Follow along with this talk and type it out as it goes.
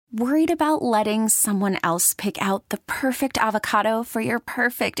Worried about letting someone else pick out the perfect avocado for your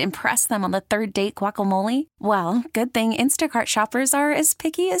perfect impress them on the third date guacamole? Well, good thing Instacart shoppers are as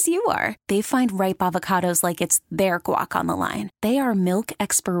picky as you are. They find ripe avocados like it's their guac on the line. They are milk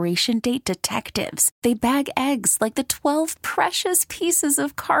expiration date detectives. They bag eggs like the 12 precious pieces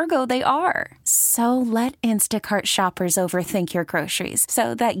of cargo they are. So let Instacart shoppers overthink your groceries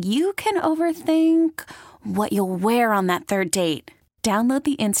so that you can overthink what you'll wear on that third date. Download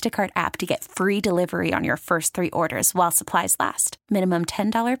the Instacart app to get free delivery on your first 3 orders while supplies last. Minimum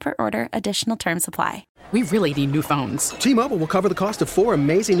 $10 per order. Additional terms apply. We really need new phones. T-Mobile will cover the cost of 4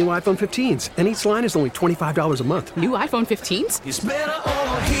 amazing new iPhone 15s, and each line is only $25 a month. New iPhone 15s? It's better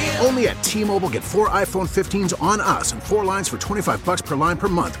over here. Only at T-Mobile, get 4 iPhone 15s on us and 4 lines for $25 per line per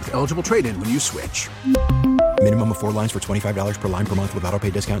month with eligible trade-in when you switch. Minimum of 4 lines for $25 per line per month with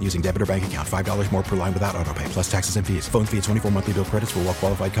autopay discount using debit or bank account. $5 more per line without autopay, plus taxes and fees. Phone fee at 24 monthly bill credits for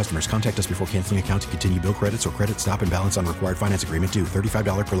well-qualified customers. Contact us before canceling account to continue bill credits or credit stop and balance on required finance agreement due.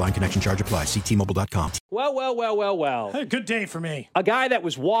 $35 per line connection charge applies. See T-Mobile.com. Well. Hey, good day for me. A guy that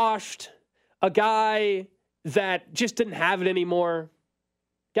was washed. A guy that just didn't have it anymore.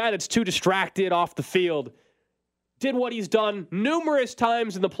 Guy that's too distracted off the field. Did what he's done numerous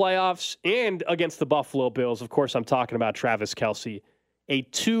times in the playoffs and against the Buffalo Bills. Of course, I'm talking about Travis Kelce. A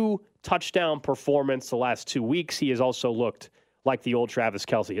 2-touchdown performance the last 2 weeks. He has also looked like the old Travis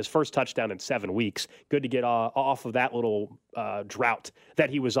Kelce. His first touchdown in 7 weeks. Good to get off of that little drought that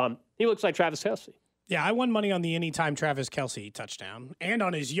he was on. He looks like Travis Kelce. Yeah, I won money on the anytime Travis Kelce touchdown and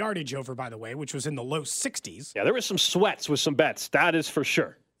on his yardage over, by the way, which was in the low 60s. Yeah, there was some sweats with some bets. That is for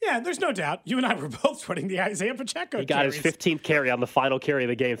sure. Yeah, there's no doubt. You and I were both sweating the Isaiah Pacheco He got carries. his 15th carry on the final carry of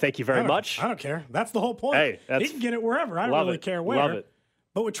the game. Thank you very much. I don't care. That's the whole point. Hey, he can get it wherever. I don't really care where. Love it.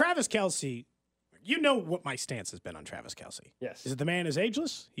 But with Travis Kelce, you know what my stance has been on Travis Kelce. Yes. Is that the man is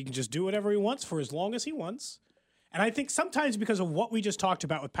ageless. He can just do whatever he wants for as long as he wants. And I think sometimes because of what we just talked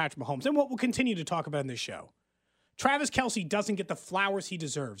about with Patrick Mahomes and what we'll continue to talk about in this show, Travis Kelce doesn't get the flowers he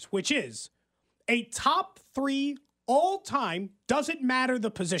deserves, which is a top 3 all-time, doesn't matter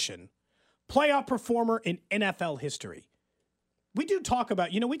the position, playoff performer in NFL history. We do talk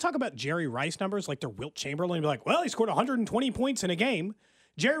about, we talk about Jerry Rice numbers like they're Wilt Chamberlain and be like, well, he scored 120 points in a game.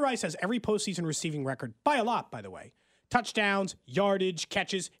 Jerry Rice has every postseason receiving record by a lot, by the way. Touchdowns, yardage,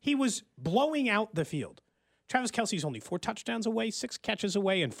 catches. He was blowing out the field. Travis Kelce's only 4 touchdowns away, 6 catches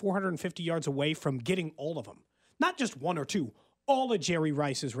away, and 450 yards away from getting all of them. Not just 1 or 2, all of Jerry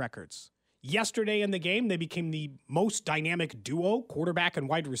Rice's records. Yesterday in the game, they became the most dynamic duo, quarterback and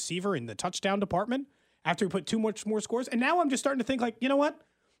wide receiver in the touchdown department after he put 2 much more scores. And now I'm just starting to think like, you know what?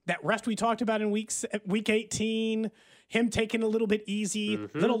 That rest we talked about in week 18, him taking a little bit easy,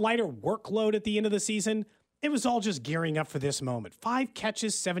 little lighter workload at the end of the season. It was all just gearing up for this moment. 5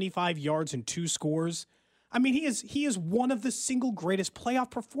 catches, 75 yards, and 2 scores. I mean, he is one of the single greatest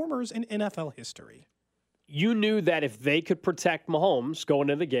playoff performers in NFL history. You knew that if they could protect Mahomes going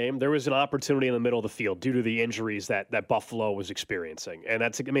into the game, there was an opportunity in the middle of the field due to the injuries that Buffalo was experiencing. And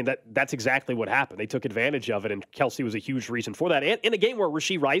that's exactly what happened. They took advantage of it, and Kelce was a huge reason for that. And in a game where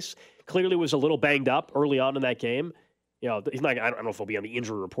Rashee Rice clearly was a little banged up early on in that game, he's not. I don't know if he'll be on the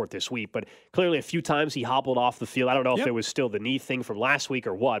injury report this week, but clearly a few times he hobbled off the field. I don't know if it was still the knee thing from last week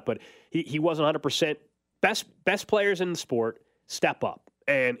or what, but he wasn't 100%. Best players in the sport step up.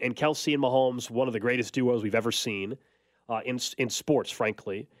 And Kelce and Mahomes, one of the greatest duos we've ever seen in sports,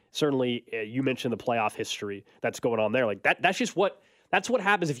 frankly. Certainly, you mentioned the playoff history that's going on there. Like that's what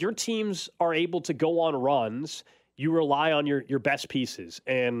happens. If your teams are able to go on runs, you rely on your best pieces.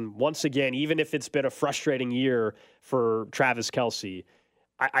 And once again, even if it's been a frustrating year for Travis Kelce,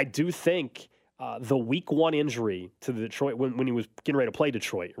 I do think the week 1 injury to the Detroit, when he was getting ready to play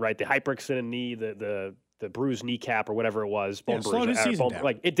Detroit, right? The hyperextended knee, the bruised kneecap or whatever it was. Slowed his season down.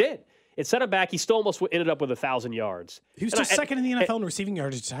 Like it did. It set him back. He still almost ended up with 1,000 yards. He was second in the NFL in receiving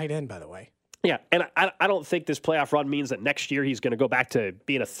yardage tight end, by the way. Yeah, and I don't think this playoff run means that next year he's going to go back to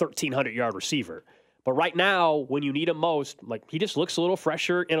being a 1,300-yard receiver. But right now, when you need him most, like he just looks a little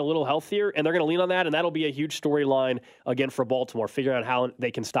fresher and a little healthier, and they're going to lean on that, and that'll be a huge storyline again for Baltimore, figuring out how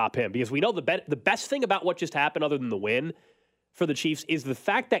they can stop him. Because we know the best thing about what just happened, other than the win for the Chiefs, is the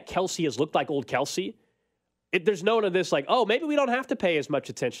fact that Kelce has looked like old Kelce. There's no one of this like, oh, maybe we don't have to pay as much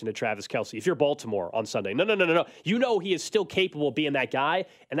attention to Travis Kelce if you're Baltimore on Sunday. No. You know he is still capable of being that guy,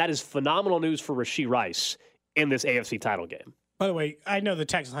 and that is phenomenal news for Rashee Rice in this AFC title game. By the way, I know the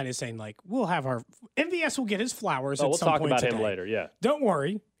text line is saying, like, we'll have our – MVS will get his flowers at some point today. We'll talk about him later, yeah. Don't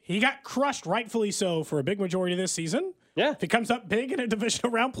worry. He got crushed, rightfully so, for a big majority of this season. Yeah. If he comes up big in a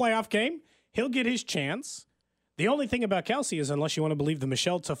divisional round playoff game, he'll get his chance. The only thing about Kelsey is, unless you want to believe the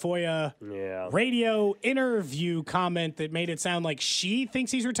Michelle Tafoya radio interview comment that made it sound like she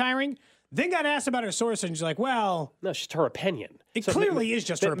thinks he's retiring, then got asked about her source, and she's like, well... No, it's just her opinion. It clearly is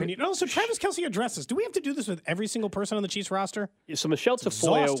just her opinion. And also, Travis Kelce addresses. Do we have to do this with every single person on the Chiefs roster? So Michelle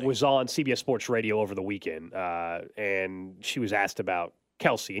Tafoya was on CBS Sports Radio over the weekend, and she was asked about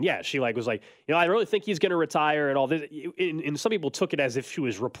Kelce. And she was like, I really think he's going to retire and all this. And some people took it as if she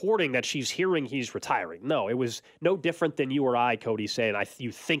was reporting that she's hearing he's retiring. No, it was no different than you or I, Cody, saying,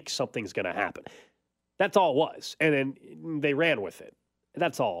 you think something's going to happen. That's all it was. And then they ran with it.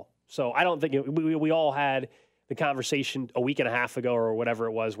 That's all. So I don't think we all had the conversation a week and a half ago or whatever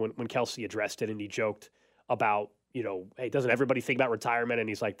it was when Kelce addressed it, and he joked about, hey, doesn't everybody think about retirement? And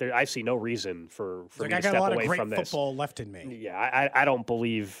he's like, I see no reason for me to step away from this. I got a lot of great football left in me. Yeah, I don't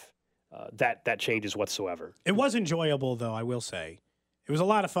believe that changes whatsoever. It was enjoyable, though, I will say. It was a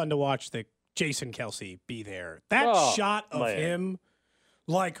lot of fun to watch the Jason Kelce be there. That shot of him,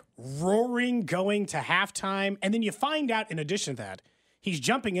 roaring, going to halftime, and then you find out, in addition to that, he's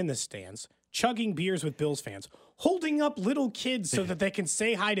jumping in the stands, chugging beers with Bills fans, holding up little kids so that they can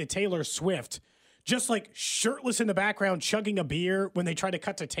say hi to Taylor Swift, just shirtless in the background, chugging a beer when they try to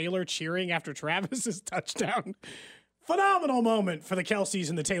cut to Taylor cheering after Travis's touchdown. Phenomenal moment for the Kelceys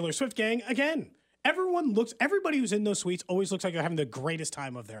and the Taylor Swift gang. Again, everybody who's in those suites always looks like they're having the greatest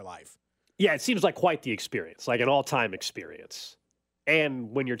time of their life. Yeah, it seems like quite the experience, like an all-time experience. And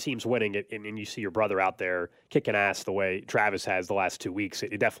when your team's winning it and you see your brother out there kicking ass the way Travis has the last 2 weeks,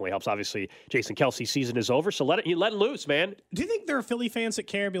 it definitely helps. Obviously, Jason Kelce's season is over, so let it loose, man. Do you think there are Philly fans that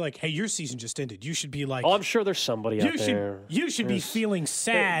care? Be like, hey, your season just ended. You should be like... Oh, I'm sure there's somebody out there. You should be feeling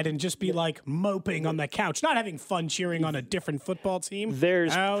sad and just be moping on the couch, not having fun cheering on a different football team.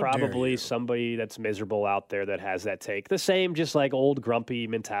 There's probably somebody that's miserable out there that has that take. The same just old grumpy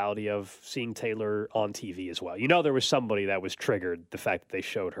mentality of seeing Taylor on TV as well. There was somebody that was triggered the fact that they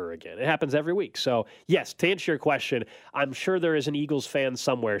showed her again. It happens every week. So, yes, to answer your question, I'm sure there is an Eagles fan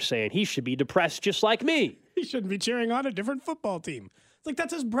somewhere saying he should be depressed just like me. He shouldn't be cheering on a different football team. It's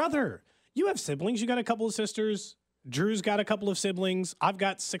that's his brother. You have siblings. You got a couple of sisters. Drew's got a couple of siblings. I've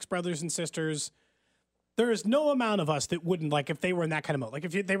got 6 brothers and sisters. There is no amount of us that wouldn't, if they were in that kind of mode.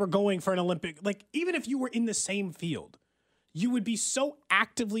 If they were going for an Olympic, even if you were in the same field, you would be so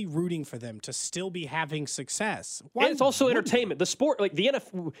actively rooting for them to still be having success. And it's also entertainment. The sport, the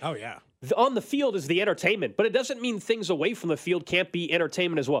NFL. Oh, yeah. On the field is the entertainment, but it doesn't mean things away from the field can't be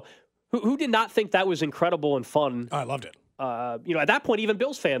entertainment as well. Who did not think that was incredible and fun? I loved it. At that point, even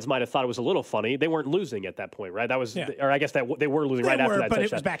Bills fans might have thought it was a little funny. They weren't losing at that point, right? That was, or I guess that they were losing after that. But touchdown.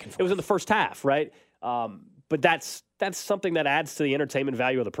 It was back and forth. It was in the first half, right? But that's something that adds to the entertainment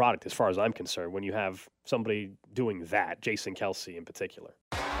value of the product, as far as I'm concerned, when you have somebody doing that, Jason Kelce in particular.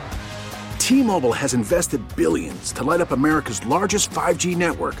 T-Mobile has invested billions to light up America's largest 5G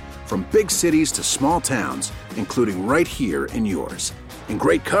network, from big cities to small towns, including right here in yours. And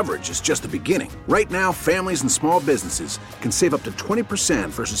great coverage is just the beginning. Right now, families and small businesses can save up to 20%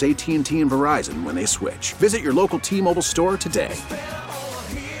 versus AT&T and Verizon when they switch. Visit your local T-Mobile store today.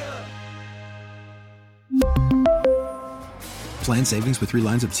 Plan savings with 3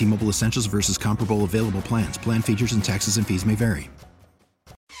 lines of T-Mobile Essentials versus comparable available plans. Plan features and taxes and fees may vary.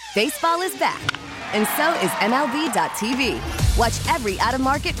 Baseball is back, and so is MLB.tv. Watch every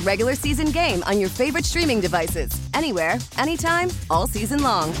out-of-market regular season game on your favorite streaming devices, anywhere, anytime, all season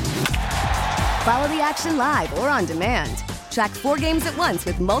long. Follow the action live or on demand. Track 4 games at once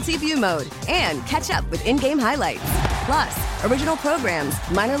with multi-view mode and catch up with in-game highlights. Plus, original programs,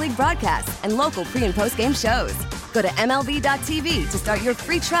 minor league broadcasts, and local pre- and post-game shows. Go to MLB.tv to start your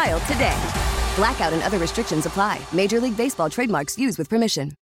free trial today. Blackout and other restrictions apply. Major League Baseball trademarks used with permission.